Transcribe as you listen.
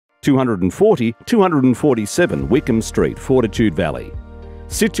247 Wickham Street, Fortitude Valley.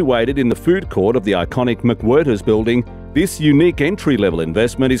 Situated in the food court of the iconic McWhirters building, this unique entry-level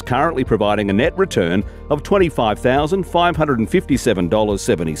investment is currently providing a net return of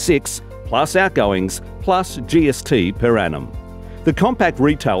 $25,557.76 plus outgoings plus GST per annum. The compact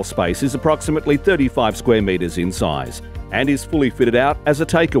retail space is approximately 35 square metres in size and is fully fitted out as a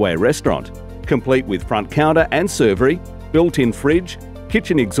takeaway restaurant, complete with front counter and servery, built-in fridge,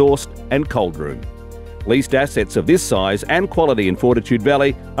 kitchen exhaust and cold room. Leased assets of this size and quality in Fortitude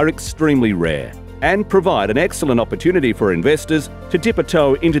Valley are extremely rare and provide an excellent opportunity for investors to dip a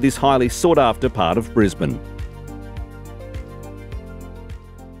toe into this highly sought-after part of Brisbane.